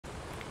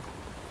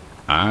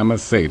I'm a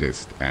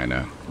sadist,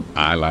 Anna.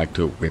 I like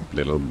to whip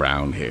little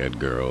brown-haired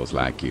girls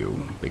like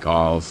you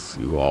because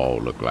you all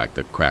look like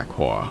the crack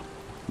whore,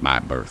 my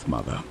birth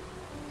mother.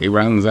 He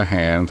runs a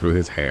hand through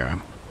his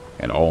hair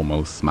and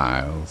almost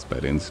smiles,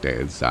 but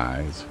instead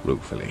sighs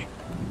ruefully.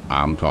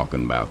 I'm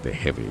talking about the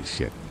heavy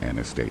shit,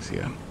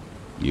 Anastasia.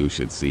 You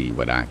should see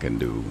what I can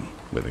do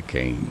with a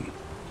cane.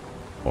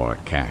 Or a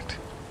cat.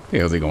 The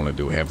hell's he gonna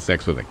do, have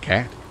sex with a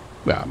cat?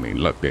 Well, I mean,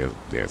 look,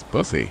 there's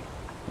pussy.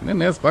 And then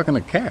there's fucking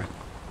a cat.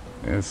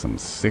 There's some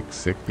sick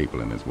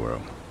people in this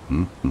world.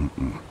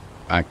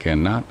 I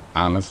cannot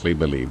honestly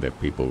believe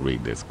that people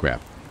read this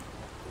crap.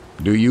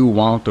 Do you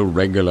want a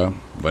regular,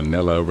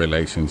 vanilla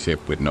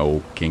relationship with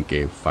no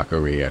kinky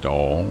fuckery at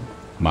all?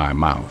 My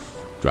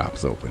mouth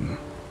drops open.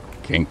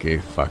 Kinky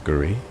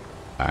fuckery?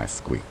 I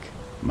squeak.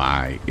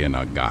 My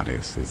inner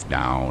goddess is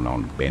down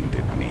on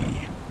bended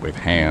knee, with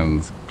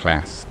hands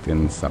clasped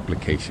in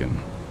supplication,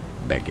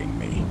 begging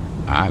me.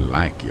 I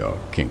like your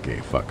kinky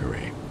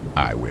fuckery,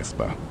 I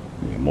whisper.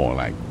 You're more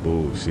like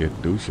bullshit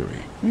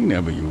douchery. We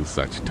never used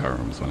such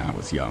terms when I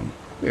was young.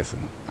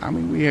 Listen, I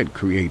mean, we had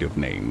creative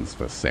names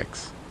for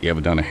sex. You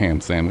ever done a ham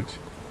sandwich?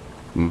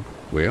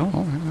 Well,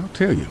 all right, I'll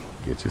tell you.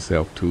 Get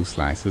yourself 2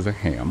 slices of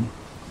ham,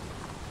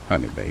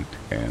 honey baked,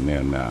 and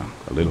then a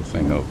little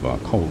thing of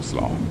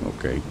coleslaw,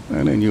 okay?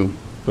 And then you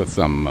put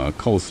some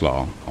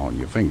coleslaw on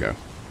your finger,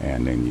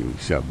 and then you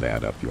shove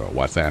that up your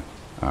what's that?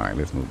 All right,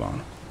 let's move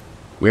on.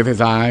 With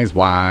his eyes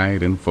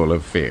wide and full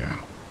of fear,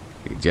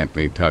 he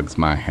gently tugs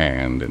my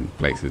hand and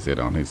places it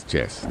on his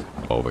chest,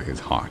 over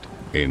his heart,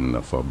 in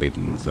the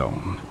forbidden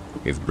zone.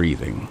 His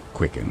breathing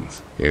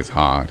quickens. His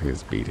heart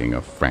is beating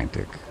a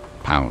frantic,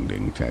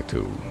 pounding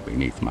tattoo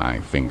beneath my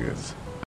fingers.